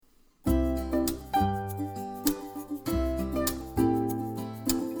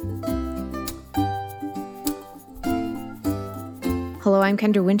Hello, I'm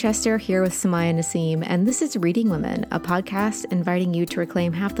Kendra Winchester here with Samaya Naseem, and this is Reading Women, a podcast inviting you to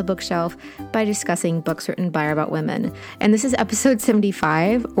reclaim half the bookshelf by discussing books written by or about women. And this is episode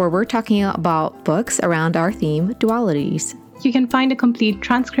 75, where we're talking about books around our theme, dualities. You can find a complete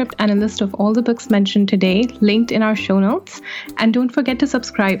transcript and a list of all the books mentioned today linked in our show notes. And don't forget to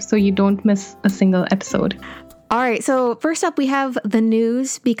subscribe so you don't miss a single episode. All right, so first up, we have the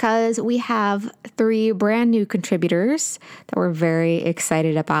news because we have 3 brand new contributors that we're very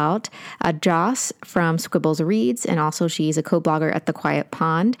excited about. Joss from Squibbles Reads, and also she's a co-blogger at The Quiet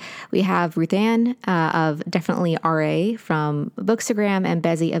Pond. We have Ruth Ann of Definitely RA from Bookstagram, and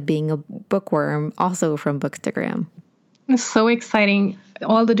Bezzy of Being a Bookworm, also from Bookstagram. It's so exciting.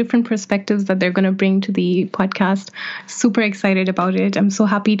 All the different perspectives that they're going to bring to the podcast. Super excited about it. I'm so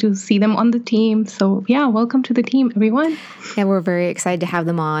happy to see them on the team. So yeah, welcome to the team, everyone. Yeah, we're very excited to have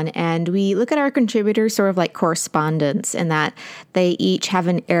them on. And we look at our contributors sort of like correspondents in that they each have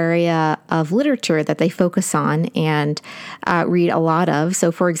an area of literature that they focus on and read a lot of.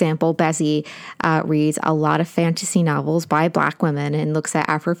 So for example, Bezzy reads a lot of fantasy novels by Black women and looks at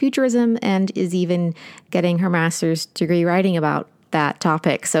Afrofuturism and is even getting her master's degree writing about that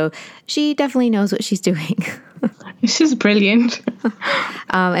topic. So she definitely knows what she's doing. She's brilliant.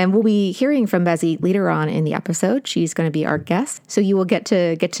 And we'll be hearing from Bezzy later on in the episode. She's going to be our guest. So you will get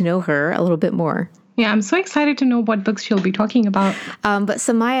to know her a little bit more. Yeah, I'm so excited to know what books she'll be talking about. But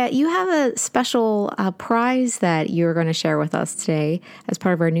Samaya, you have a special prize that you're going to share with us today as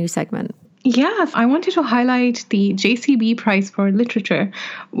part of our news segment. Yes, I wanted to highlight the JCB Prize for Literature,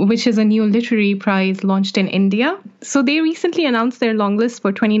 which is a new literary prize launched in India. So they recently announced their longlist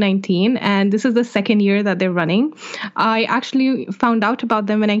for 2019, and this is the second year that they're running. I actually found out about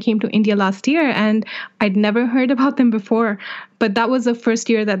them when I came to India last year, and I'd never heard about them before. But that was the first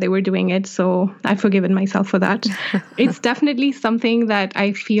year that they were doing it, so I've forgiven myself for that. It's definitely something that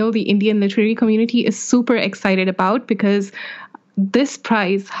I feel the Indian literary community is super excited about because this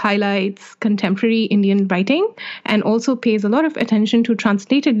prize highlights contemporary Indian writing and also pays a lot of attention to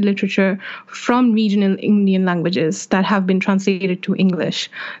translated literature from regional Indian languages that have been translated to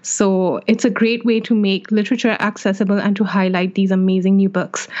English. So it's a great way to make literature accessible and to highlight these amazing new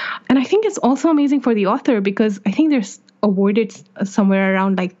books. And I think it's also amazing for the author because I think they're awarded somewhere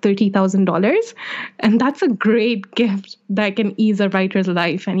around like $30,000. And that's a great gift that can ease a writer's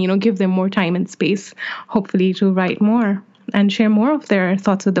life and, give them more time and space, hopefully, to write more and share more of their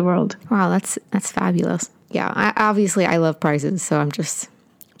thoughts with the world. Wow, that's fabulous. Yeah, I love prizes, so I'm just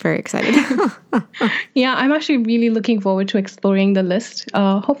very excited. Yeah, I'm actually really looking forward to exploring the list,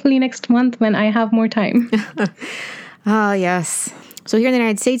 hopefully next month when I have more time. Oh, yes. So here in the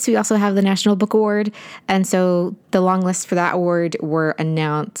United States, we also have the National Book Award. And so the long lists for that award were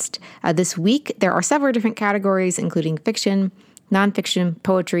announced this week. There are several different categories, including fiction, nonfiction,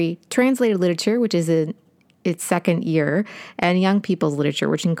 poetry, translated literature, which is its second year, and young people's literature,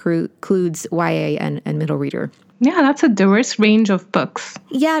 which includes YA and middle reader. Yeah, that's a diverse range of books.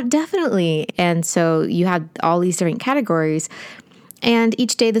 Yeah, definitely. And so you had all these different categories. And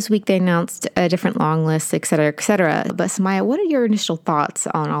each day this week, they announced a different long list, et cetera, et cetera. But Samaya, what are your initial thoughts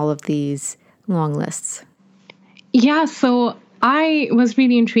on all of these long lists? Yeah, so I was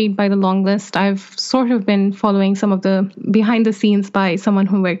really intrigued by the long list. I've sort of been following some of the behind the scenes by someone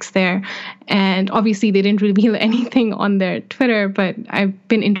who works there. And obviously they didn't reveal anything on their Twitter, but I've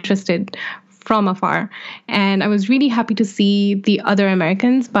been interested from afar. And I was really happy to see The Other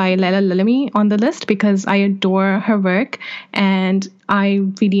Americans by Leila Lillemi on the list because I adore her work and I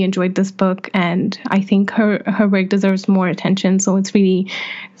really enjoyed this book and I think her work deserves more attention. So it's really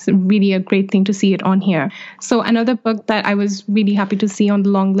a great thing to see it on here. So another book that I was really happy to see on the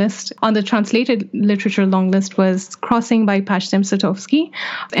long list, on the translated literature long list, was Crossing by Pashtem Satovsky,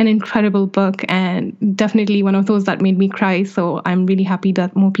 an incredible book and definitely one of those that made me cry. So I'm really happy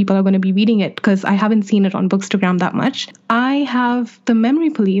that more people are going to be reading it because I haven't seen it on Bookstagram that much. I have The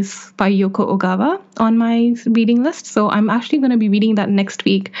Memory Police by Yoko Ogawa on my reading list. So I'm actually going to be reading that next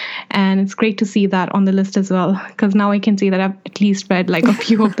week. And it's great to see that on the list as well, because now I can say that I've at least read like a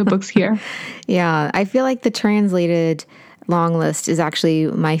few of the books here. Yeah, I feel like the translated long list is actually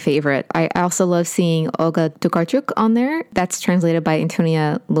my favorite. I also love seeing Olga Tokarczuk on there. That's translated by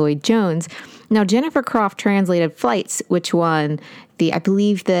Antonia Lloyd-Jones. Now, Jennifer Croft translated Flights, which won I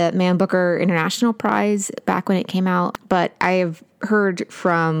believe the Man Booker International Prize back when it came out. But I have heard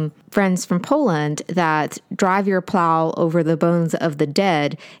from friends from Poland that Drive Your Plow Over the Bones of the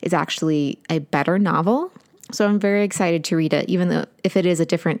Dead is actually a better novel. So I'm very excited to read it, even though if it is a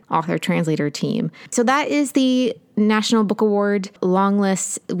different author-translator team. So that is the National Book Award long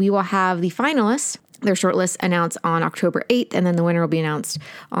list. We will have the finalists their shortlist announced on October 8th, and then the winner will be announced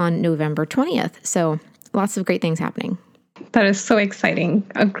on November 20th. So lots of great things happening. That is so exciting.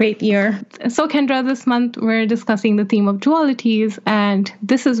 A great year. So Kendra, this month we're discussing the theme of dualities, and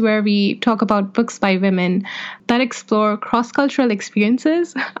this is where we talk about books by women that explore cross-cultural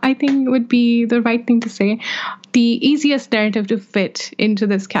experiences, I think would be the right thing to say. The easiest narrative to fit into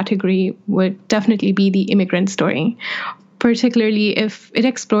this category would definitely be the immigrant story, particularly if it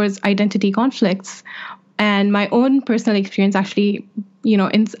explores identity conflicts. And my own personal experience actually,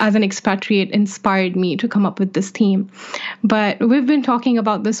 as an expatriate, inspired me to come up with this theme. But we've been talking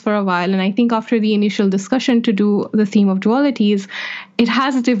about this for a while, and I think after the initial discussion to do the theme of dualities, it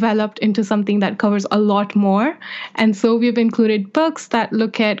has developed into something that covers a lot more. And so we've included books that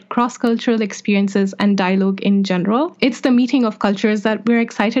look at cross-cultural experiences and dialogue in general. It's the meeting of cultures that we're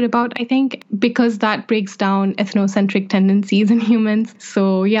excited about, I think, because that breaks down ethnocentric tendencies in humans.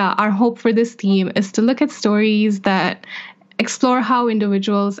 So yeah, our hope for this theme is to look at stories that explore how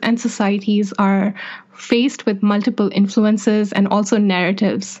individuals and societies are faced with multiple influences and also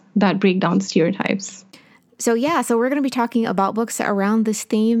narratives that break down stereotypes. So we're going to be talking about books around this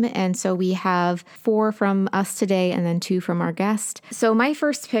theme. And so we have 4 from us today and then 2 from our guest. So my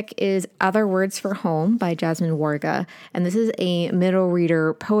first pick is Other Words for Home by Jasmine Warga. And this is a middle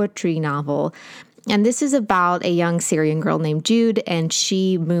reader poetry novel. And this is about a young Syrian girl named Jude, and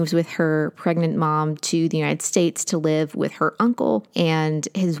she moves with her pregnant mom to the United States to live with her uncle and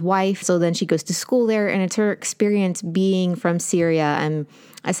his wife. So then she goes to school there, and it's her experience being from Syria and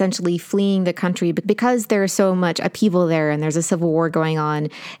essentially fleeing the country because there's so much upheaval there and there's a civil war going on,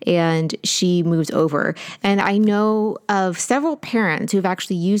 and she moves over. And I know of several parents who've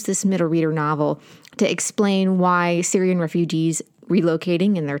actually used this middle reader novel to explain why Syrian refugees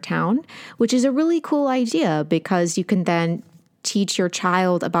relocating in their town, which is a really cool idea because you can then teach your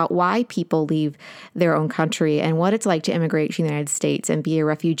child about why people leave their own country and what it's like to immigrate to the United States and be a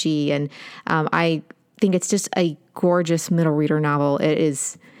refugee. And I think it's just a gorgeous middle reader novel. It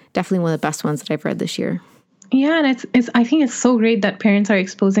is definitely one of the best ones that I've read this year. Yeah, and I think it's so great that parents are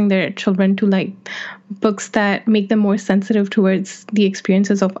exposing their children to books that make them more sensitive towards the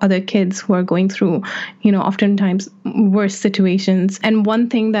experiences of other kids who are going through, oftentimes worse situations. And one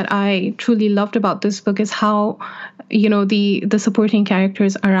thing that I truly loved about this book is how, the supporting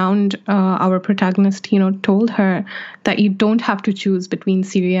characters around our protagonist, told her that you don't have to choose between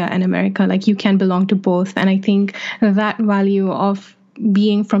Syria and America. You can belong to both. And I think that value of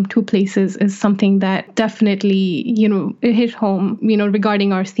being from 2 places is something that definitely, hit home,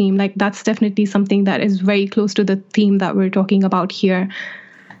 regarding our theme. That's definitely something that is very close to the theme that we're talking about here.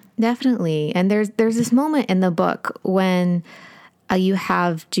 Definitely. And there's this moment in the book when you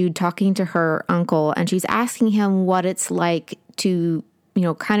have Jude talking to her uncle, and she's asking him what it's like to,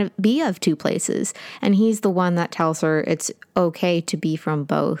 kind of be of 2 places. And he's the one that tells her it's okay to be from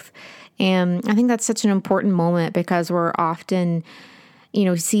both. And I think that's such an important moment because we're often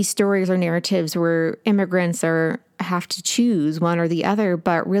see stories or narratives where immigrants have to choose one or the other,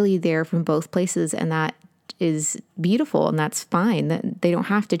 but really they're from both places, and that is beautiful, and that's fine. That they don't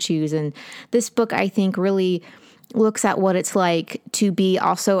have to choose. And this book, I think, really looks at what it's like to be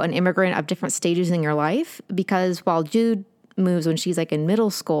also an immigrant of different stages in your life, because while Jude moves when she's in middle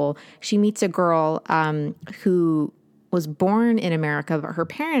school, she meets a girl who was born in America, but her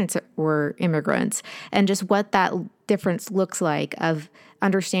parents were immigrants, and just what that difference looks like of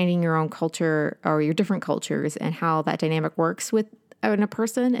understanding your own culture or your different cultures and how that dynamic works in a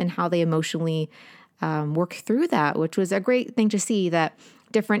person and how they emotionally work through that, which was a great thing to see, that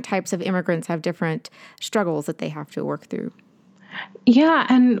different types of immigrants have different struggles that they have to work through. Yeah,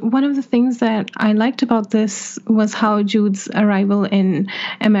 and one of the things that I liked about this was how Jude's arrival in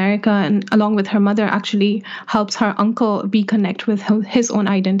America, and along with her mother, actually helps her uncle reconnect with his own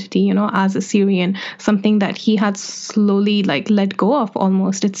identity, as a Syrian, something that he had slowly let go of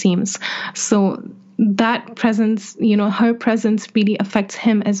almost, it seems. So that presence, her presence really affects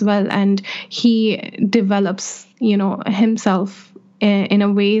him as well, and he develops, himself in a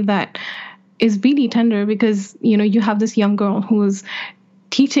way that is really tender, because, you have this young girl who's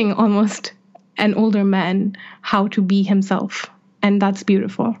teaching almost an older man how to be himself. And that's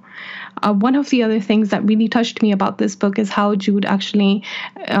beautiful. One of the other things that really touched me about this book is how Jude actually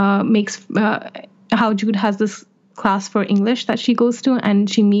how Jude has this class for English that she goes to, and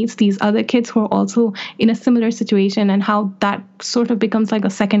she meets these other kids who are also in a similar situation, and how that sort of becomes a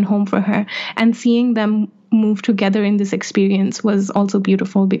second home for her. And seeing them move together in this experience was also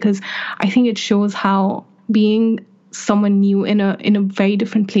beautiful, because I think it shows how being someone new in a very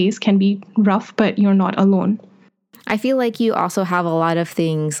different place can be rough, but you're not alone. I feel like you also have a lot of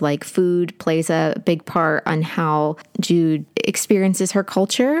things like food plays a big part on how Jude experiences her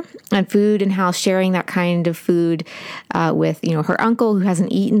culture and food, and how sharing that kind of food with, her uncle who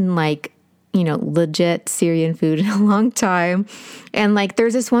hasn't eaten legit Syrian food in a long time. And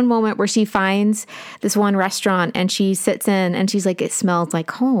there's this one moment where she finds this one restaurant and she sits in and she's like, it smells like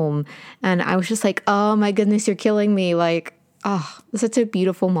home. And I was just like, oh my goodness, you're killing me. It's such a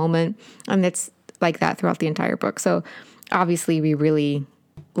beautiful moment. And it's like that throughout the entire book. So obviously we really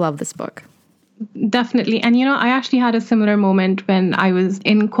love this book. Definitely. And, I actually had a similar moment when I was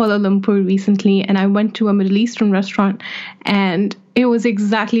in Kuala Lumpur recently, and I went to a Middle Eastern restaurant and it was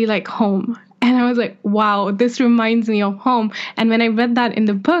exactly like home. And I was like, wow, this reminds me of home. And when I read that in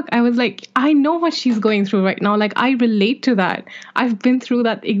the book, I was like, I know what she's going through right now. I relate to that. I've been through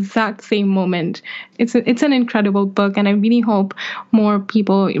that exact same moment. It's an incredible book, and I really hope more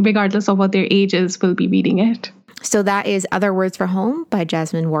people, regardless of what their age is, will be reading it. So that is Other Words for Home by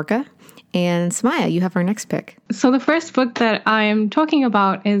Jasmine Warka. And Sumaya, you have our next pick. So the first book that I'm talking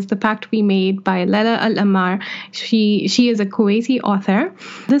about is The Pact We Made by Laila Al-Ammar. She is a Kuwaiti author.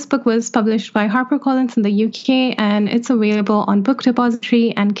 This book was published by HarperCollins in the UK, and it's available on Book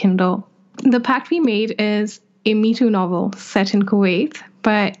Depository and Kindle. The Pact We Made is a Me Too novel set in Kuwait.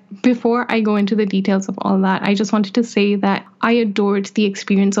 But before I go into the details of all that, I just wanted to say that I adored the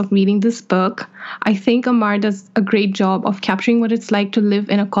experience of reading this book. I think Ammar does a great job of capturing what it's like to live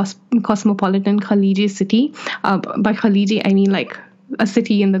in a cosmopolitan Khaliji city. By Khaliji, I mean a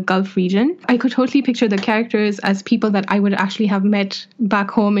city in the Gulf region. I could totally picture the characters as people that I would actually have met back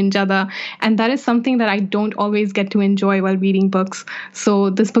home in Jeddah. And that is something that I don't always get to enjoy while reading books.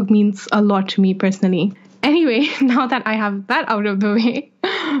 So this book means a lot to me personally. Anyway, now that I have that out of the way,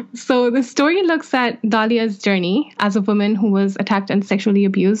 so the story looks at Dalia's journey as a woman who was attacked and sexually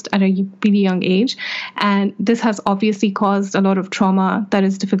abused at a really young age. And this has obviously caused a lot of trauma that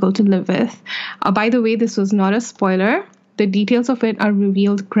is difficult to live with. By the way, this was not a spoiler. The details of it are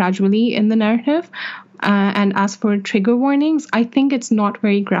revealed gradually in the narrative. And as for trigger warnings, I think it's not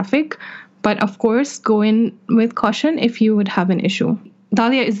very graphic. But of course, go in with caution if you would have an issue.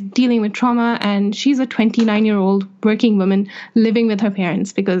 Dalia is dealing with trauma, and she's a 29-year-old working woman living with her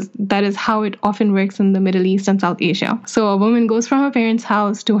parents, because that is how it often works in the Middle East and South Asia. So a woman goes from her parents'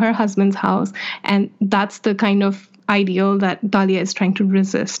 house to her husband's house, and that's the kind of ideal that Dalia is trying to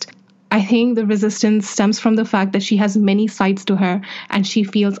resist. I think the resistance stems from the fact that she has many sides to her and she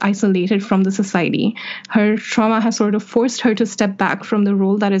feels isolated from the society. Her trauma has sort of forced her to step back from the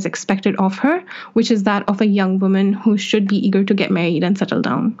role that is expected of her, which is that of a young woman who should be eager to get married and settle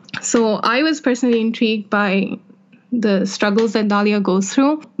down. So I was personally intrigued by the struggles that Dalia goes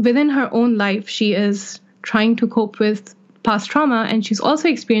through. Within her own life, she is trying to cope with past trauma, and she's also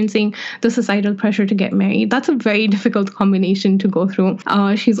experiencing the societal pressure to get married. That's a very difficult combination to go through.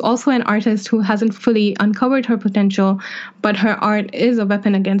 She's also an artist who hasn't fully uncovered her potential, but her art is a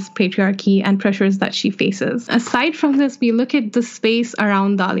weapon against patriarchy and pressures that she faces. Aside from this, we look at the space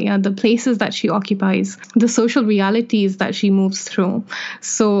around Dalia, the places that she occupies, the social realities that she moves through.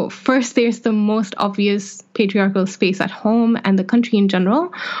 So first, there's the most obvious patriarchal space at home and the country in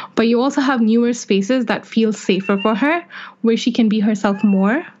general, but you also have newer spaces that feel safer for her, where she can be herself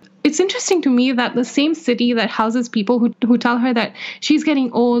more. It's interesting to me that the same city that houses people who tell her that she's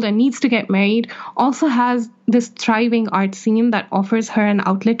getting old and needs to get married also has this thriving art scene that offers her an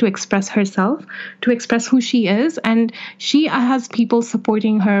outlet to express herself, to express who she is, and she has people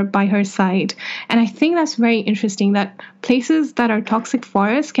supporting her by her side. And I think that's very interesting, that places that are toxic for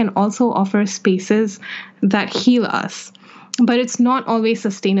us can also offer spaces that heal us. But it's not always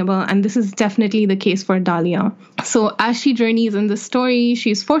sustainable, and this is definitely the case for Dalia. So as she journeys in the story,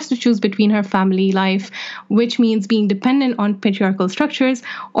 she's forced to choose between her family life, which means being dependent on patriarchal structures,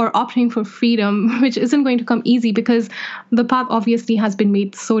 or opting for freedom, which isn't going to come easy because the path obviously has been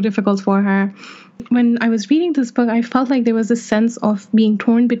made so difficult for her. When I was reading this book, I felt like there was a sense of being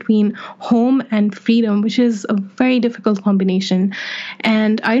torn between home and freedom, which is a very difficult combination.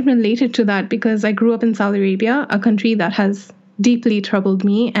 And I related to that because I grew up in Saudi Arabia, a country that has deeply troubled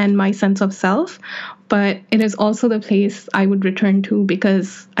me and my sense of self. But it is also the place I would return to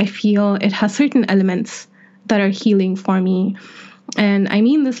because I feel it has certain elements that are healing for me. And I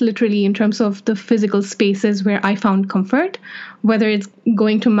mean this literally in terms of the physical spaces where I found comfort, whether it's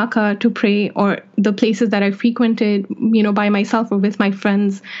going to Makkah to pray or the places that I frequented, by myself or with my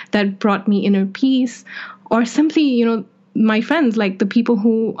friends that brought me inner peace, or simply, my friends, like the people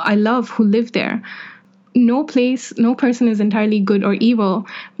who I love who live there. no place, no person is entirely good or evil.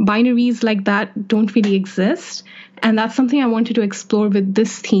 Binaries like that don't really exist. And that's something I wanted to explore with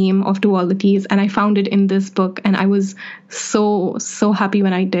this theme of dualities. And I found it in this book. And I was so, so happy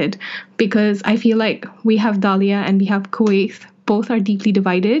when I did, because I feel like we have Dahlia and we have Kuwaith. Both are deeply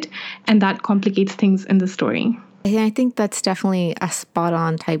divided, and that complicates things in the story. I think that's definitely a spot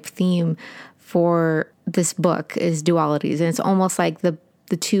on type theme for this book is dualities. And it's almost like the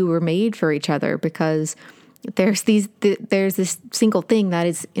two were made for each other, because there's this single thing that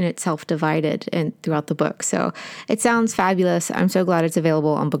is in itself divided and throughout the book. So it sounds fabulous. I'm so glad it's available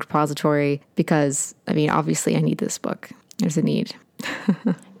on Book Depository, because I mean, obviously I need this book. There's a need.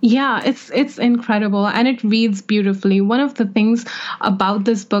 Yeah, it's incredible, and it reads beautifully. One of the things about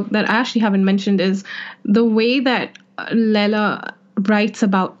this book that I actually haven't mentioned is the way that Leila writes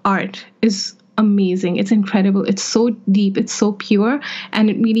about art is amazing. It's incredible. It's so deep. It's so pure,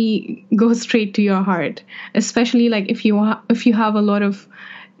 and it really goes straight to your heart. Especially like if you have a lot of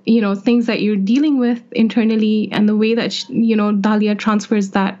things that you're dealing with internally, and the way that Dahlia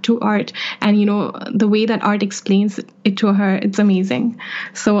transfers that to art, and the way that art explains it to her, it's amazing.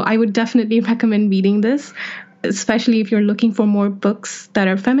 So I would definitely recommend reading this, especially if you're looking for more books that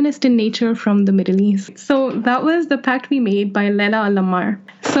are feminist in nature from the Middle East. So that was The Pact We Made by Leila Al-Ammar.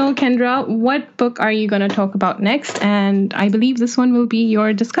 So Kendra, what book are you going to talk about next? And I believe this one will be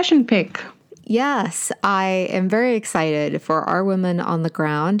your discussion pick. Yes, I am very excited for Our Women on the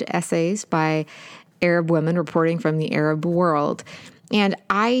Ground, essays by Arab women reporting from the Arab world. And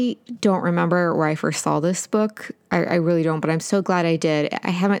I don't remember where I first saw this book. I really don't, but I'm so glad I did. I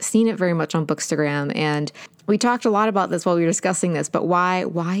haven't seen it very much on Bookstagram, and we talked a lot about this while we were discussing this, but why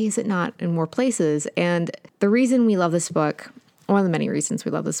is it not in more places? And the reason we love this book, one of the many reasons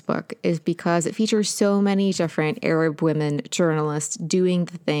we love this book, is because it features so many different Arab women journalists doing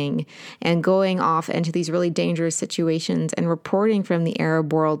the thing and going off into these really dangerous situations and reporting from the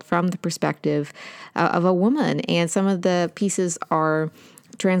Arab world from the perspective of a woman. And some of the pieces are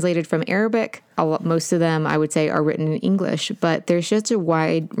translated from Arabic. Most of them, I would say, are written in English, but there's just a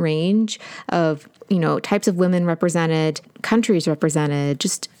wide range of, types of women represented, countries represented,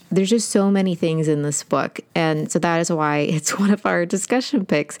 there's just so many things in this book. And so that is why it's one of our discussion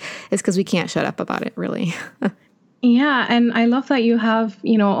picks, is because we can't shut up about it, really. Yeah, and I love that you have,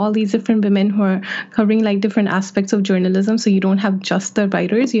 all these different women who are covering like different aspects of journalism. So you don't have just the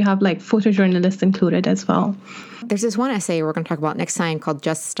writers, you have like photojournalists included as well. There's this one essay we're going to talk about next time called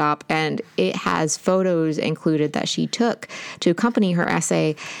Just Stop, and it has photos included that she took to accompany her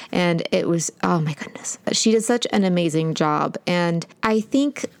essay. And it was, oh my goodness, she did such an amazing job. And I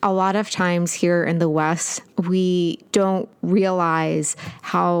think a lot of times here in the West, we don't realize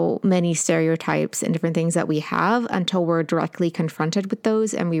how many stereotypes and different things that we have until we're directly confronted with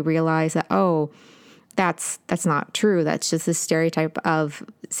those, and we realize that, oh, that's not true. That's just a stereotype of,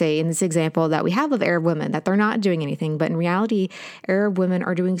 say, in this example that we have of Arab women, that they're not doing anything. But in reality, Arab women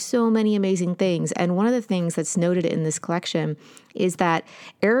are doing so many amazing things. And one of the things that's noted in this collection is that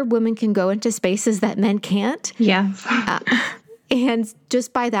Arab women can go into spaces that men can't. Yes. And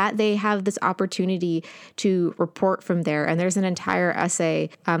just by that, they have this opportunity to report from there. And there's an entire essay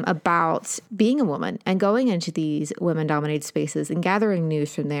about being a woman and going into these women-dominated spaces and gathering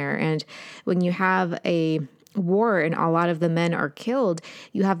news from there. And when you have a war and a lot of the men are killed,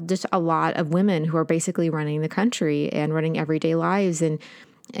 you have just a lot of women who are basically running the country and running everyday lives and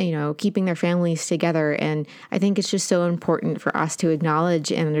keeping their families together. And I think it's just so important for us to acknowledge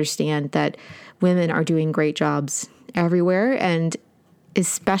and understand that women are doing great jobs everywhere, and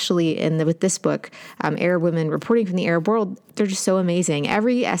especially with this book, Arab women reporting from the Arab world, they're just so amazing.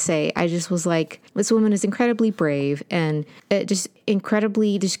 Every essay, I just was like, this woman is incredibly brave and just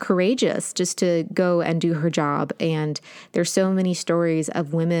incredibly just courageous just to go and do her job. And there's so many stories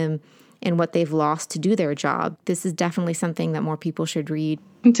of women and what they've lost to do their job. This is definitely something that more people should read.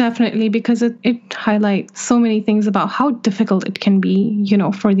 Definitely, because it highlights so many things about how difficult it can be,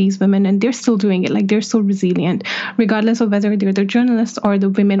 for these women, and they're still doing it. Like, they're so resilient, regardless of whether they're the journalists or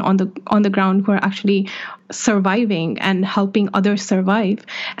the women on the ground who are actually surviving and helping others survive.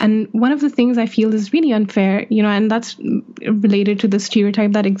 And one of the things I feel is really unfair, and that's related to the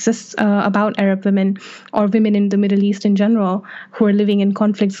stereotype that exists about Arab women or women in the Middle East in general who are living in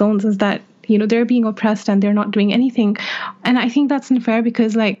conflict zones, is that they're being oppressed and they're not doing anything. And I think that's unfair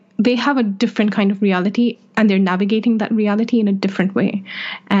because, like, they have a different kind of reality. and they're navigating that reality in a different way.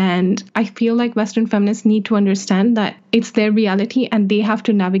 And I feel like Western feminists need to understand that it's their reality and they have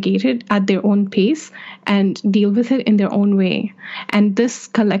to navigate it at their own pace and deal with it in their own way. And this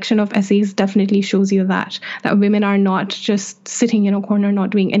collection of essays definitely shows you that women are not just sitting in a corner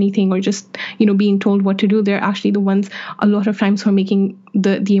not doing anything or just, being told what to do. They're actually the ones a lot of times who are making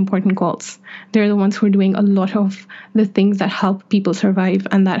the important calls. They're the ones who are doing a lot of the things that help people survive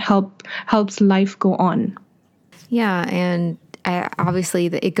and that helps life go on. Yeah, and obviously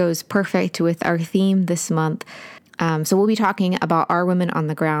it goes perfect with our theme this month. So we'll be talking about Our Women on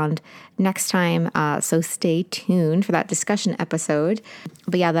the Ground next time, so stay tuned for that discussion episode.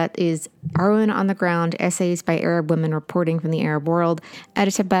 But yeah, that is Our Women on the Ground, Essays by Arab Women Reporting from the Arab World,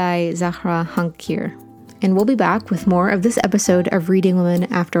 edited by Zahra Hankir. And we'll be back with more of this episode of Reading Women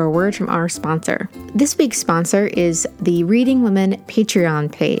after a word from our sponsor. This week's sponsor is the Reading Women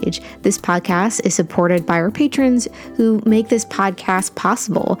Patreon page. This podcast is supported by our patrons who make this podcast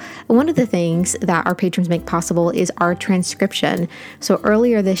possible. One of the things that our patrons make possible is our transcription. So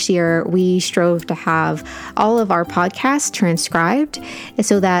earlier this year, we strove to have all of our podcasts transcribed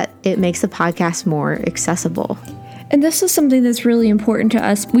so that it makes the podcast more accessible. And this is something that's really important to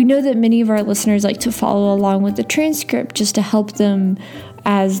us. We know that many of our listeners like to follow along with the transcript just to help them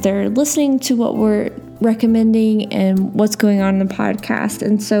as they're listening to what we're recommending and what's going on in the podcast.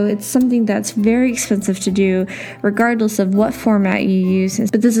 And so it's something that's very expensive to do, regardless of what format you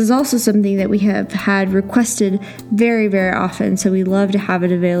use. But this is also something that we have had requested very, very often. So we love to have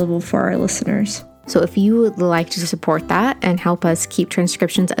it available for our listeners. So if you would like to support that and help us keep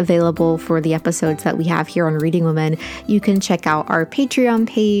transcriptions available for the episodes that we have here on Reading Women, you can check out our Patreon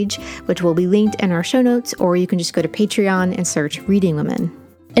page, which will be linked in our show notes, or you can just go to Patreon and search Reading Women.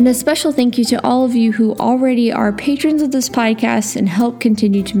 And a special thank you to all of you who already are patrons of this podcast and help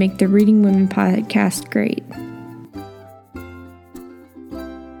continue to make the Reading Women podcast great.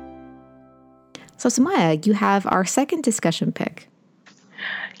 So Samaya, you have our second discussion pick.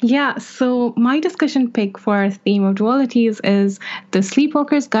 Yeah, so my discussion pick for our theme of dualities is The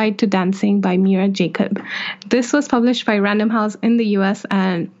Sleepwalker's Guide to Dancing by Mira Jacob. This was published by Random House in the US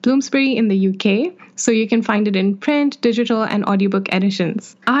and Bloomsbury in the UK, so you can find it in print, digital, and audiobook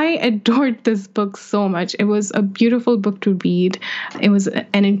editions. I adored this book so much. It was a beautiful book to read. It was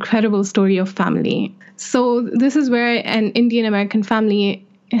an incredible story of family. So this is where an Indian American family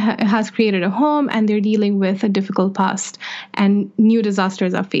has created a home and they're dealing with a difficult past and new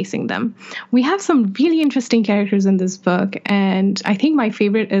disasters are facing them. We have some really interesting characters in this book, and I think my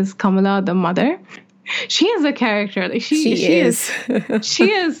favorite is Kamala, the mother. She is a character. Like she is.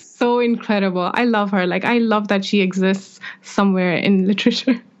 She is so incredible. I love her. Like I love that she exists somewhere in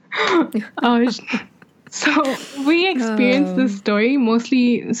literature. So we experience this story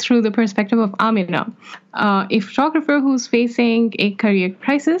mostly through the perspective of Amina, a photographer who's facing a career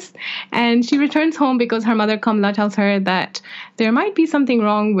crisis, and she returns home because her mother Kamala tells her that there might be something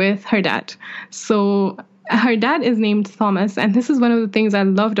wrong with her dad. So her dad is named Thomas, and this is one of the things I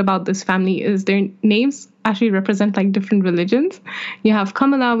loved about this family is their names actually represent like different religions. You have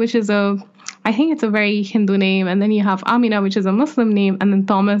Kamala, which is I think it's a very Hindu name. And then you have Amina, which is a Muslim name. And then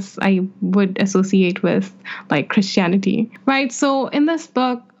Thomas, I would associate with like Christianity, right? So in this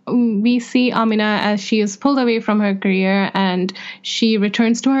book, we see Amina as she is pulled away from her career and she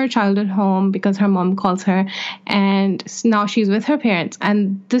returns to her childhood home because her mom calls her. And now she's with her parents.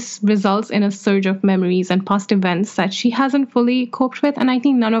 And this results in a surge of memories and past events that she hasn't fully coped with. And I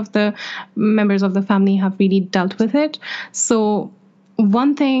think none of the members of the family have really dealt with it. So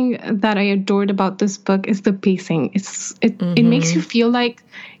one thing that I adored about this book is the pacing. It makes you feel like,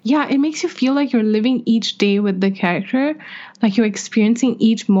 it makes you feel like you're living each day with the character, like you're experiencing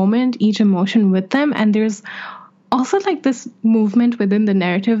each moment, each emotion with them. And there's also like this movement within the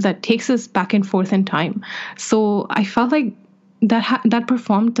narrative that takes us back and forth in time. So I felt like that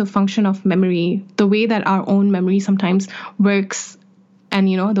performed the function of memory, the way that our own memory sometimes works, and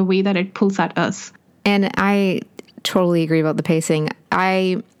the way that it pulls at us. And I totally agree about the pacing.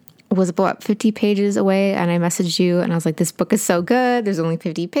 I was about 50 pages away and I messaged you and I was like, this book is so good. There's only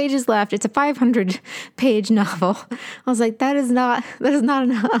 50 pages left. It's a 500-page novel. I was like, that is not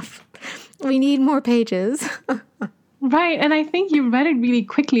enough. We need more pages. Right. And I think you read it really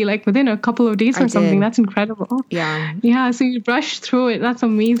quickly, like within a couple of days or something. That's incredible. Yeah. Yeah. So you rushed through it. That's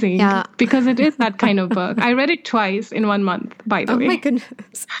amazing. Yeah. Because it is that kind of book. I read it twice in 1 month, by the way. Oh my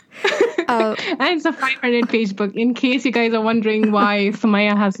goodness. And it's a 500-page book. In case you guys are wondering why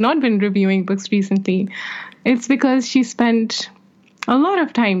Samaya has not been reviewing books recently, it's because she spent a lot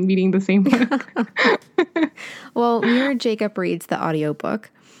of time reading the same book. Well, Mira Jacob reads the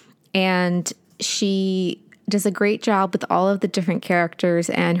audiobook, and she does a great job with all of the different characters,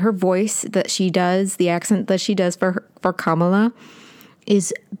 and her voice that she does, the accent that she does for Kamala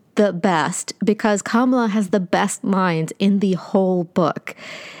is the best, because Kamala has the best lines in the whole book.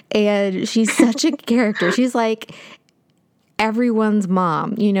 And she's such a character. She's like everyone's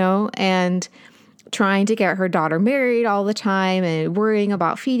mom, and trying to get her daughter married all the time and worrying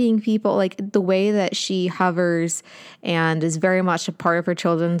about feeding people. Like the way that she hovers and is very much a part of her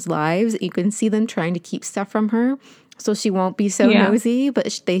children's lives. You can see them trying to keep stuff from her so she won't be so nosy,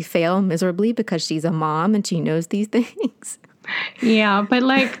 but they fail miserably because she's a mom and she knows these things. Yeah, but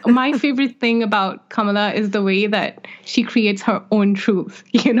like my favorite thing about Kamala is the way that she creates her own truth,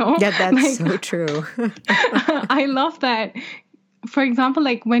 Yeah, that's so true. I love that. For example,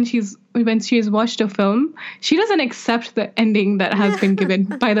 like when she's watched a film, she doesn't accept the ending that has been given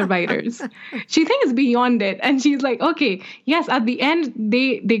by the writers. She thinks beyond it, and she's like, okay, yes, at the end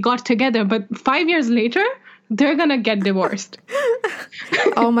they got together, but 5 years later they're gonna get divorced.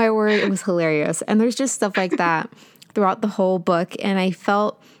 Oh my word, it was hilarious. And there's just stuff like that throughout the whole book, and I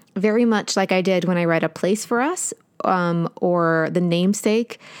felt very much like I did when I read A Place for Us, or The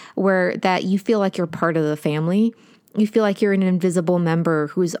Namesake, where that you feel like you're part of the family. You feel like you're an invisible member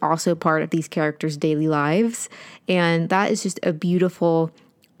who's also part of these characters' daily lives. And that is just a beautiful,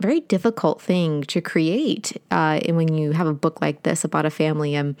 very difficult thing to create when you have a book like this about a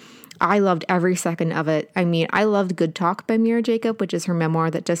family. And I loved every second of it. I mean, I loved Good Talk by Mira Jacob, which is her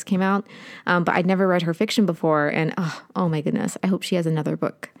memoir that just came out. But I'd never read her fiction before. And oh my goodness, I hope she has another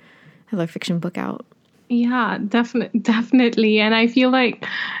fiction book out. Yeah, definitely. And I feel like,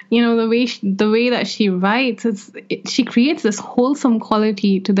 the way that she writes, she creates this wholesome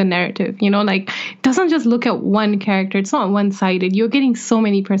quality to the narrative, like it doesn't just look at one character. It's not one-sided. You're getting so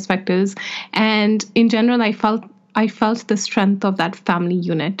many perspectives. And in general, I felt the strength of that family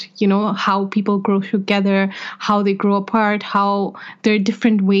unit, how people grow together, how they grow apart, how there are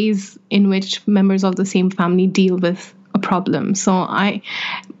different ways in which members of the same family deal with a problem. So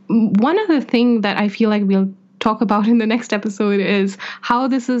one other thing that I feel like we'll talk about in the next episode is how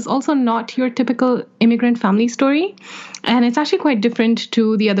this is also not your typical immigrant family story. And it's actually quite different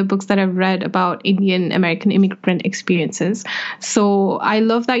to the other books that I've read about Indian American immigrant experiences. So I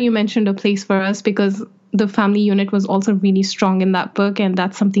love that you mentioned A Place for Us, because the family unit was also really strong in that book, and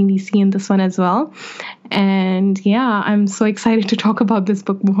that's something we see in this one as well. And yeah, I'm so excited to talk about this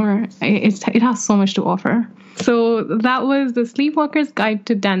book more. It has so much to offer. So that was The Sleepwalker's Guide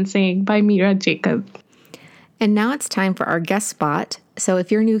to Dancing by Mira Jacob. And now it's time for our guest spot. So if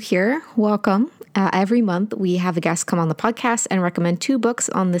you're new here, welcome. Every month, we have a guest come on the podcast and recommend 2 books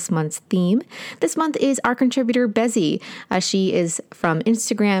on this month's theme. This month is our contributor, Bezi. She is from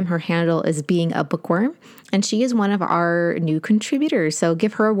Instagram. Her handle is Being a Bookworm, and she is one of our new contributors. So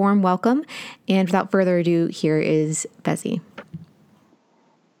give her a warm welcome. And without further ado, here is Bezi.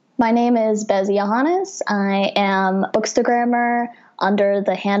 My name is Bezi Johannes. I am a bookstagrammer under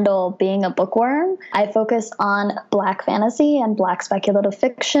the handle Being a Bookworm. I focus on Black fantasy and Black speculative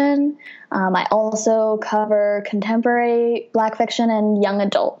fiction. I also cover contemporary Black fiction and young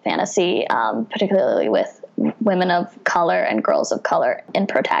adult fantasy, particularly with women of color and girls of color in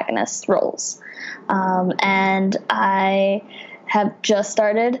protagonist roles. And I have just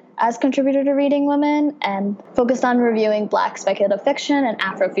started as contributor to Reading Women and focused on reviewing Black speculative fiction and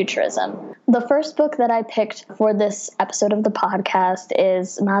Afrofuturism. The first book that I picked for this episode of the podcast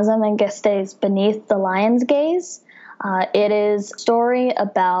is Maza Mengeste's Beneath the Lion's Gaze. It is a story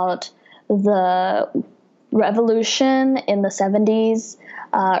about the revolution in the 70s,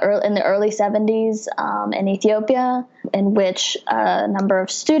 in the early 70s in Ethiopia, in which a number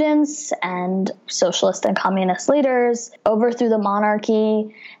of students and socialist and communist leaders overthrew the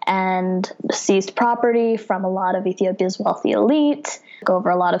monarchy and seized property from a lot of Ethiopia's wealthy elite, took over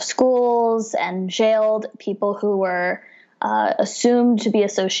a lot of schools, and jailed people who were assumed to be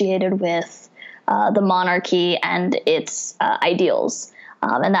associated with the monarchy and its ideals.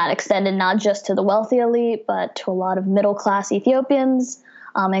 And that extended not just to the wealthy elite, but to a lot of middle-class Ethiopians,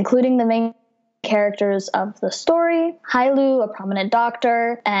 including the main characters of the story. Hailu, a prominent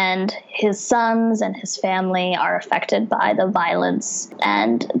doctor, and his sons and his family are affected by the violence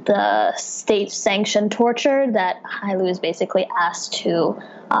and the state-sanctioned torture that Hailu is basically asked to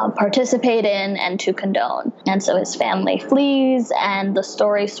participate in and to condone. And so his family flees, and the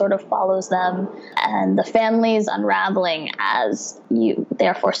story sort of follows them, and the family is unraveling as they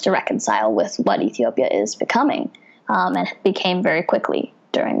are forced to reconcile with what Ethiopia is becoming, and became very quickly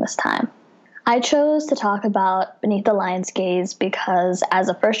during this time. I chose to talk about Beneath the Lion's Gaze because as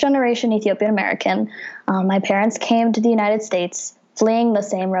a first-generation Ethiopian American, my parents came to the United States fleeing the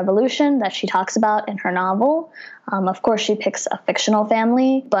same revolution that she talks about in her novel. Of course, she picks a fictional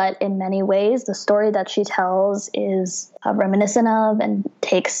family, but in many ways, the story that she tells is reminiscent of and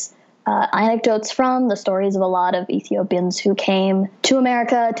takes anecdotes from the stories of a lot of Ethiopians who came to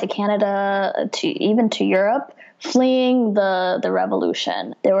America, to Canada, even to Europe, fleeing the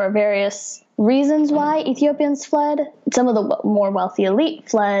revolution. There were various reasons why Ethiopians fled. Some of the more wealthy elite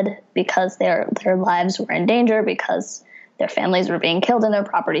fled because their lives were in danger, because their families were being killed and their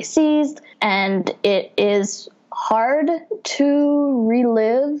property seized. And it is hard to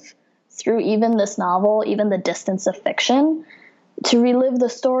relive through even this novel, even the distance of fiction, to relive the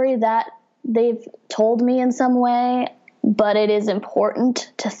story that they've told me in some way. But it is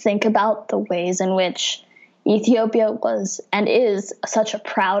important to think about the ways in which Ethiopia was and is such a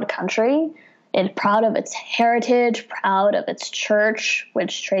proud country, and proud of its heritage, proud of its church,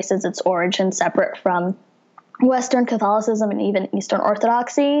 which traces its origin separate from Western Catholicism and even Eastern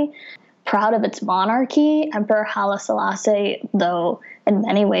Orthodoxy, proud of its monarchy. Emperor Haile Selassie, though in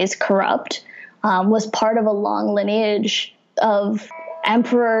many ways corrupt, was part of a long lineage of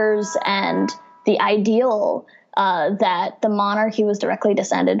emperors, and the ideal that the monarchy was directly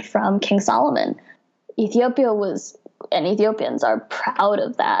descended from King Solomon. Ethiopia was, and Ethiopians are proud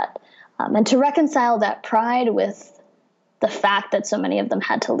of that. And to reconcile that pride with the fact that so many of them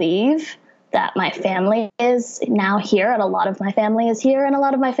had to leave, that my family is now here, and a lot of my family is here, and a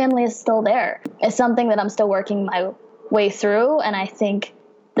lot of my family is still there, is something that I'm still working my way through. And I think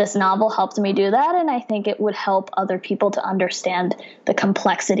this novel helped me do that, and I think it would help other people to understand the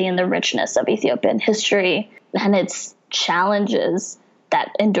complexity and the richness of Ethiopian history and its challenges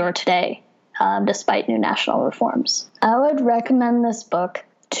that endure today, despite new national reforms. I would recommend this book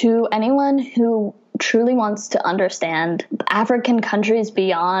to anyone who truly wants to understand African countries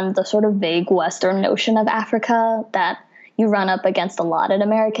beyond the sort of vague Western notion of Africa that you run up against a lot in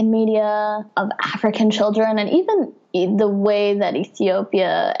American media, of African children, and even the way that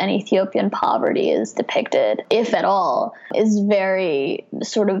Ethiopia and Ethiopian poverty is depicted, if at all, is very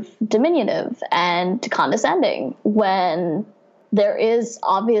sort of diminutive and condescending, when there is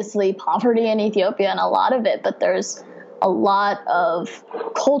obviously poverty in Ethiopia, and a lot of it, but there's a lot of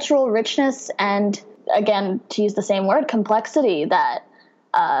cultural richness and, again, to use the same word, complexity that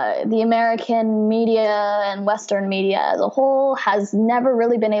the American media and Western media as a whole has never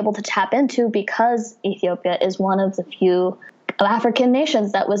really been able to tap into, because Ethiopia is one of the few African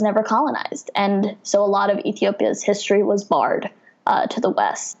nations that was never colonized. And so a lot of Ethiopia's history was barred to the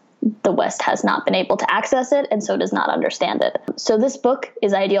West. The West has not been able to access it, and so does not understand it. So this book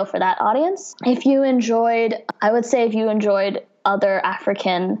is ideal for that audience. I would say if you enjoyed other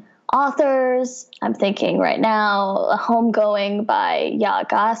African authors, I'm thinking right now, Homegoing by Yaa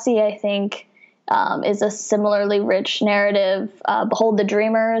Gyasi, I think, is a similarly rich narrative. Behold the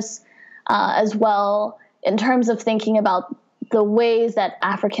Dreamers as well, in terms of thinking about the ways that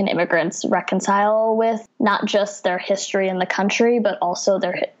African immigrants reconcile with not just their history in the country, but also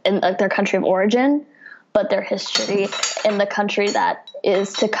their country of origin, but their history in the country that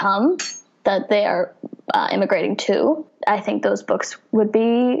is to come, that they are immigrating to. I think those books would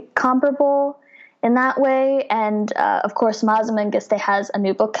be comparable in that way. And of course, Maza Mengiste has a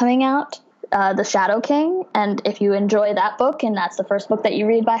new book coming out, The Shadow King. And if you enjoy that book and that's the first book that you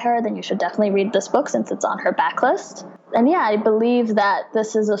read by her, then you should definitely read this book since it's on her backlist. And yeah, I believe that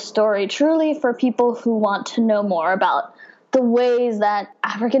this is a story truly for people who want to know more about the ways that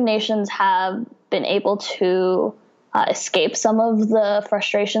African nations have been able to escape some of the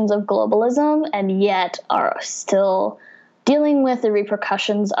frustrations of globalism, and yet are still dealing with the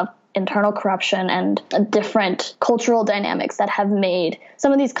repercussions of internal corruption and different cultural dynamics that have made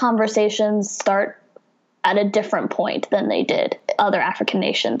some of these conversations start at a different point than they did other African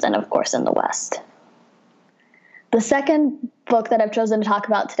nations, and of course in the West. The second book that I've chosen to talk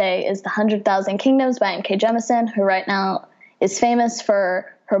about today is The 100,000 Kingdoms by M.K. Jemisin, who right now is famous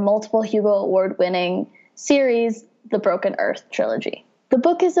for her multiple Hugo Award-winning series, The Broken Earth trilogy. The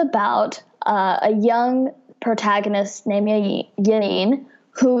book is about a young protagonist named Yanine,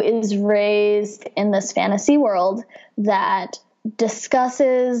 who is raised in this fantasy world that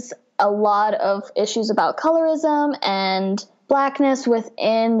discusses a lot of issues about colorism and blackness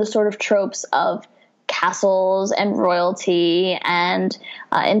within the sort of tropes of castles and royalty and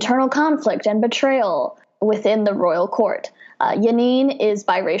internal conflict and betrayal within the royal court. Yanine is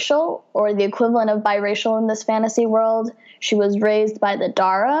biracial, or the equivalent of biracial in this fantasy world. She was raised by the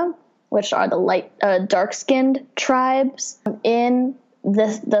Dara, which are the dark-skinned tribes in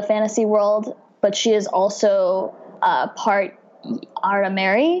the fantasy world, but she is also part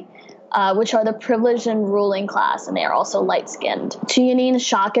Arameri, which are the privileged and ruling class, and they are also light-skinned. To Yaneen's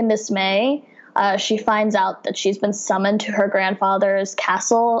shock and dismay, she finds out that she's been summoned to her grandfather's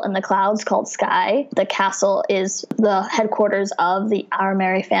castle in the clouds called Sky. The castle is the headquarters of the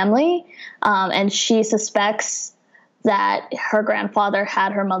Arameri family, and she suspects that her grandfather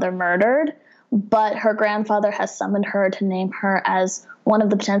had her mother murdered, but her grandfather has summoned her to name her as one of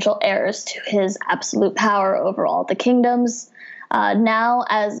the potential heirs to his absolute power over all the kingdoms. Now,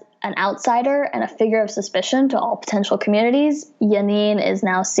 as an outsider and a figure of suspicion to all potential communities, Yaneen is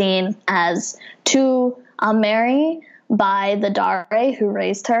now seen as too Ameri by the Dare who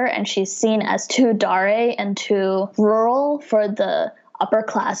raised her, and she's seen as too Dare and too rural for the upper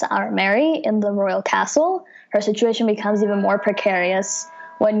class Arameri in the royal castle. Her situation becomes even more precarious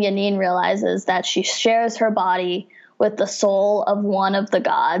when Yaneen realizes that she shares her body with the soul of one of the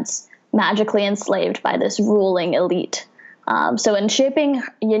gods, magically enslaved by this ruling elite. So in shaping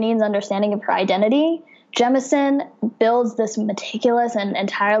Yaneen's understanding of her identity, Jemisin builds this meticulous and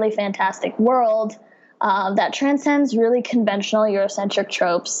entirely fantastic world that transcends really conventional Eurocentric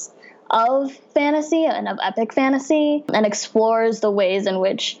tropes of fantasy and of epic fantasy, and explores the ways in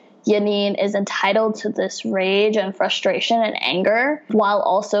which Yaneen is entitled to this rage and frustration and anger, while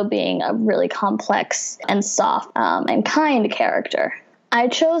also being a really complex and soft and kind character. I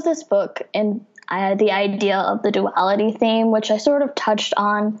chose this book in the idea of the duality theme, which I sort of touched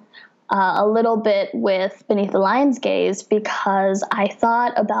on a little bit with Beneath the Lion's Gaze, because I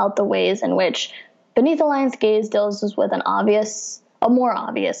thought about the ways in which Beneath the Lion's Gaze deals with a more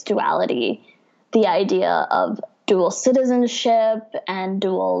obvious duality, the idea of dual citizenship and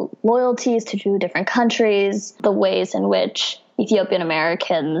dual loyalties to two different countries, the ways in which Ethiopian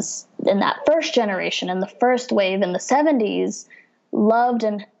Americans in that first generation, in the first wave in the 70s, loved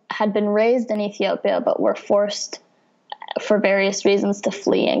and had been raised in Ethiopia, but were forced for various reasons to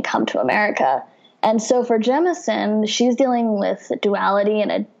flee and come to America. And so for Jemisin, she's dealing with duality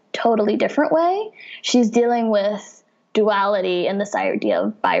in a totally different way. She's dealing with duality in this idea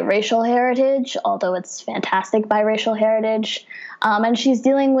of biracial heritage, although it's fantastic biracial heritage. And she's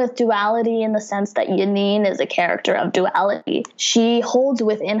dealing with duality in the sense that Yaneen is a character of duality. She holds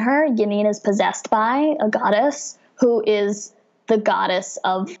within her, Yaneen is possessed by a goddess who is the goddess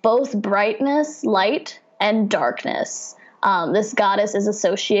of both brightness, light, and darkness. This goddess is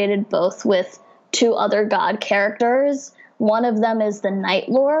associated both with two other god characters. One of them is the Night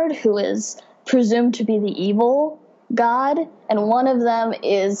Lord, who is presumed to be the evil god, and one of them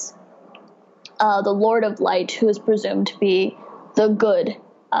is the Lord of Light, who is presumed to be the good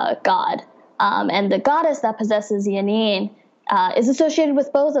god. And the goddess that possesses Yaneen is associated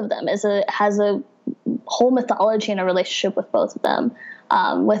with both of them, has a whole mythology and a relationship with both of them.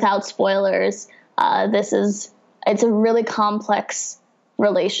 Without spoilers, it's a really complex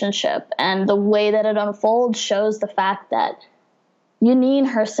relationship, and the way that it unfolds shows the fact that Yaneen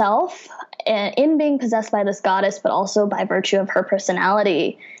herself, in being possessed by this goddess, but also by virtue of her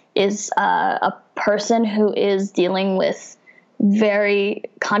personality, is a person who is dealing with very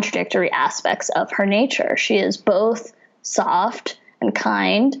contradictory aspects of her nature. She is both soft and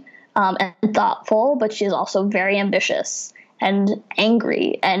kind, and thoughtful, but she is also very ambitious and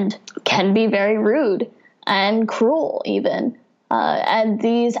angry and can be very rude and cruel even. And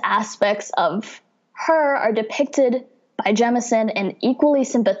these aspects of her are depicted by Jemisin in equally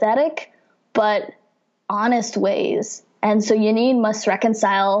sympathetic but honest ways. And so Yaneen must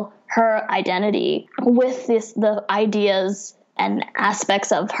reconcile her identity with the ideas and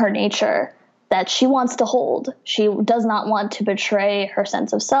aspects of her nature that she wants to hold. She does not want to betray her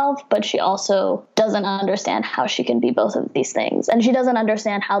sense of self, but she also doesn't understand how she can be both of these things. And she doesn't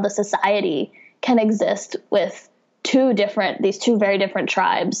understand how the society can exist with these two very different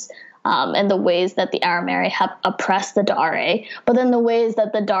tribes, and the ways that the Arameri have oppressed the Dare, but then the ways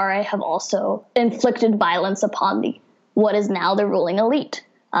that the Dare have also inflicted violence upon what is now the ruling elite.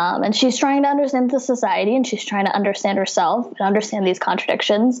 And she's trying to understand the society, and she's trying to understand herself and understand these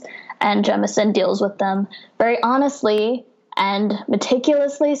contradictions. And Jemisin deals with them very honestly and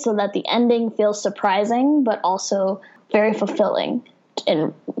meticulously so that the ending feels surprising, but also very fulfilling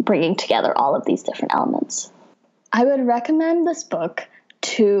in bringing together all of these different elements. I would recommend this book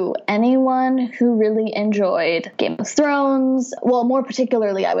to anyone who really enjoyed Game of Thrones. Well, more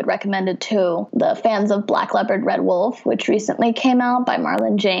particularly, I would recommend it to the fans of Black Leopard, Red Wolf, which recently came out by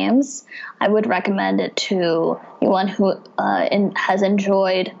Marlon James. I would recommend it to anyone who has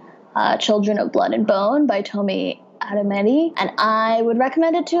enjoyed Children of Blood and Bone by Tomi Adeyemi. And I would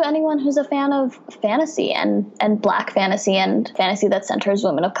recommend it to anyone who's a fan of fantasy and Black fantasy and fantasy that centers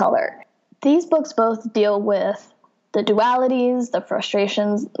women of color. These books both deal with the dualities, the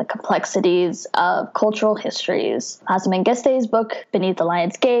frustrations, the complexities of cultural histories. Mazin Mengeste's book, Beneath the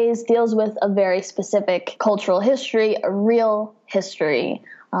Lion's Gaze, deals with a very specific cultural history, a real history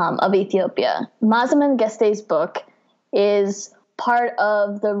of Ethiopia. Mazin Mengeste's book is part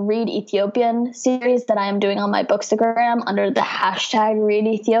of the Read Ethiopian series that I am doing on my Bookstagram under the hashtag Read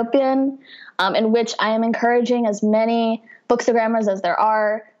Ethiopian, in which I am encouraging as many Bookstagrammers as there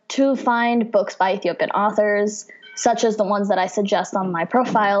are to find books by Ethiopian authors, such as the ones that I suggest on my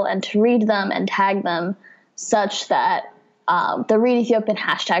profile, and to read them and tag them such that the Read Ethiopian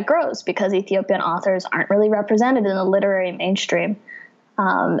hashtag grows, because Ethiopian authors aren't really represented in the literary mainstream.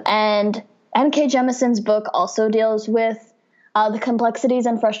 And N.K. Jemison's book also deals with the complexities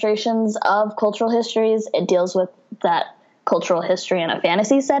and frustrations of cultural histories. It deals with that cultural history in a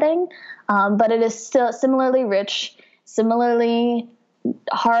fantasy setting, but it is still similarly rich, similarly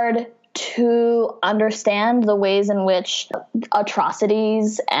hard to understand the ways in which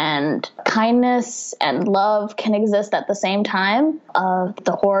atrocities and kindness and love can exist at the same time,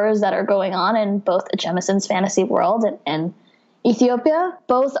 the horrors that are going on in both Jemison's fantasy world and Ethiopia.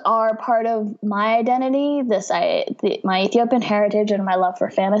 Both are part of my identity, my Ethiopian heritage and my love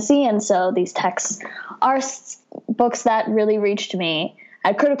for fantasy, and so these texts are books that really reached me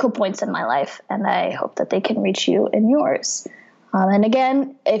at critical points in my life, and I hope that they can reach you in yours. And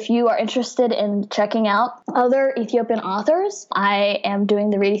again, if you are interested in checking out other Ethiopian authors, I am doing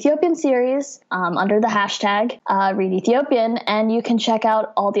the Read Ethiopian series under the hashtag Read Ethiopian, and you can check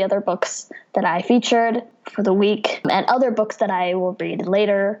out all the other books that I featured for the week and other books that I will read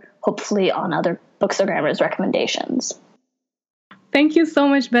later, hopefully on other Bookstagrammers' recommendations. Thank you so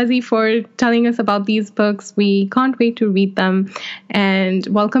much, Bezi, for telling us about these books. We can't wait to read them, and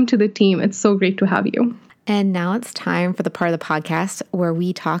welcome to the team. It's so great to have you. And now it's time for the part of the podcast where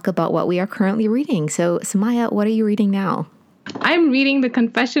we talk about what we are currently reading. So, Samaya, what are you reading now? I'm reading The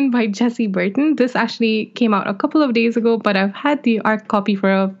Confession by Jessie Burton. This actually came out a couple of days ago, but I've had the ARC copy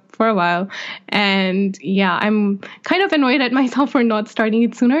for a while. And yeah, I'm kind of annoyed at myself for not starting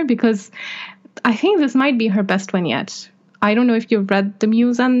it sooner, because I think this might be her best one yet. I don't know if you've read The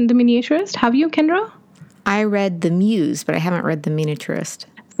Muse and The Miniaturist. Have you, Kendra? I read The Muse, but I haven't read The Miniaturist.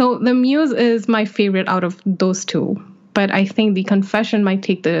 So The Muse is my favorite out of those two, but I think The Confession might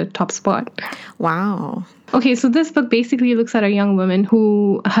take the top spot. Wow. Okay, so this book basically looks at a young woman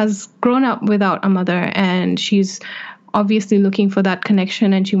who has grown up without a mother, and she's obviously looking for that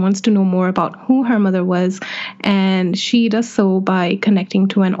connection, and she wants to know more about who her mother was, and she does so by connecting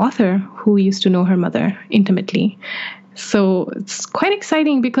to an author who used to know her mother intimately. So it's quite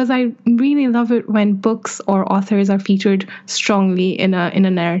exciting, because I really love it when books or authors are featured strongly in a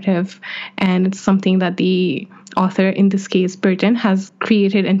narrative, and it's something that the author, in this case Burton, has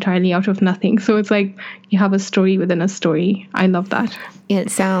created entirely out of nothing. So it's like you have a story within a story. I love that. It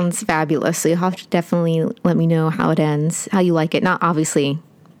sounds fabulous. So you'll have to definitely let me know how it ends, how you like it. Not obviously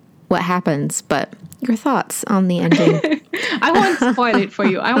what happens, but your thoughts on the ending. I won't spoil it for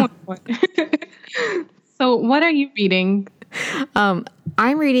you. I won't spoil it. So what are you reading? I'm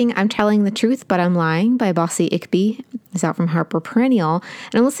reading I'm Telling the Truth, But I'm Lying by Bossy Ikby. It's out from Harper Perennial.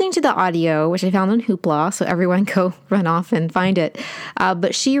 And I'm listening to the audio, which I found on Hoopla, so everyone go run off and find it.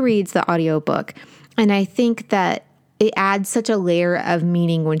 But she reads the audiobook. And I think that it adds such a layer of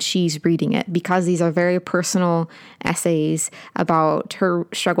meaning when she's reading it, because these are very personal essays about her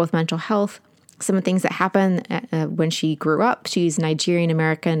struggle with mental health, some of the things that happened when she grew up. She's Nigerian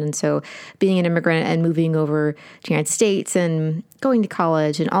American, and so being an immigrant and moving over to the United States and going to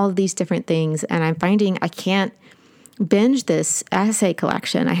college and all of these different things. And I'm finding I can't binge this essay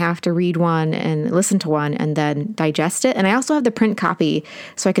collection. I have to read one and listen to one and then digest it. And I also have the print copy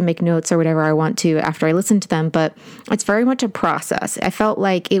so I can make notes or whatever I want to after I listen to them. But it's very much a process. I felt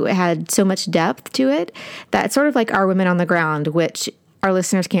like it had so much depth to it that it's sort of like Our Women on the Ground, which our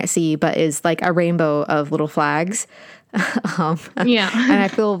listeners can't see, but is like a rainbow of little flags. Yeah. And I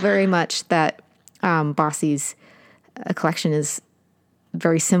feel very much that Bossy's collection is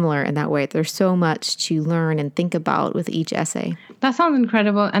very similar in that way. There's so much to learn and think about with each essay. That sounds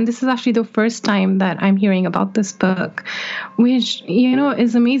incredible. And this is actually the first time that I'm hearing about this book, which,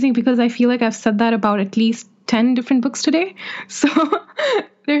 is amazing, because I feel like I've said that about at least 10 different books today. So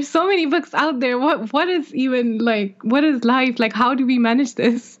there's so many books out there. What is even what is life? How do we manage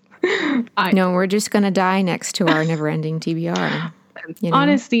this? No, we're just going to die next to our never-ending TBR.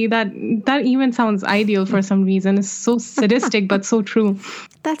 Honestly, that even sounds ideal for some reason. It's so sadistic, but so true.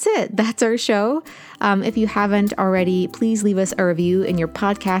 That's it. That's our show. If you haven't already, please leave us a review in your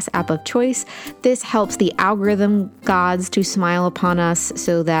podcast app of choice. This helps the algorithm gods to smile upon us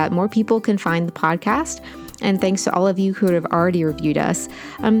so that more people can find the podcast. And thanks to all of you who have already reviewed us.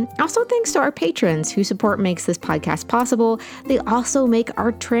 Also, thanks to our patrons whose support makes this podcast possible. They also make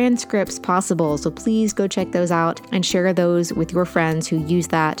our transcripts possible. So please go check those out and share those with your friends who use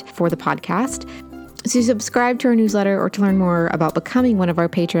that for the podcast. To subscribe to our newsletter or to learn more about becoming one of our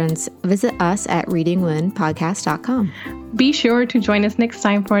patrons, visit us at readingwomenpodcast.com. Be sure to join us next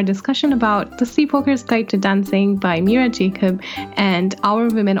time for a discussion about The Sleepwalker's Guide to Dancing by Mira Jacob and Our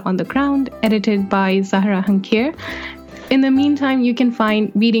Women on the Ground, edited by Zahra Hankir. In the meantime, you can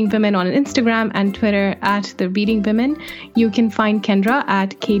find Reading Women on Instagram and Twitter at The Reading Women. You can find Kendra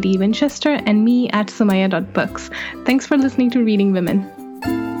at KD Winchester and me at Sumaya.books. Thanks for listening to Reading Women.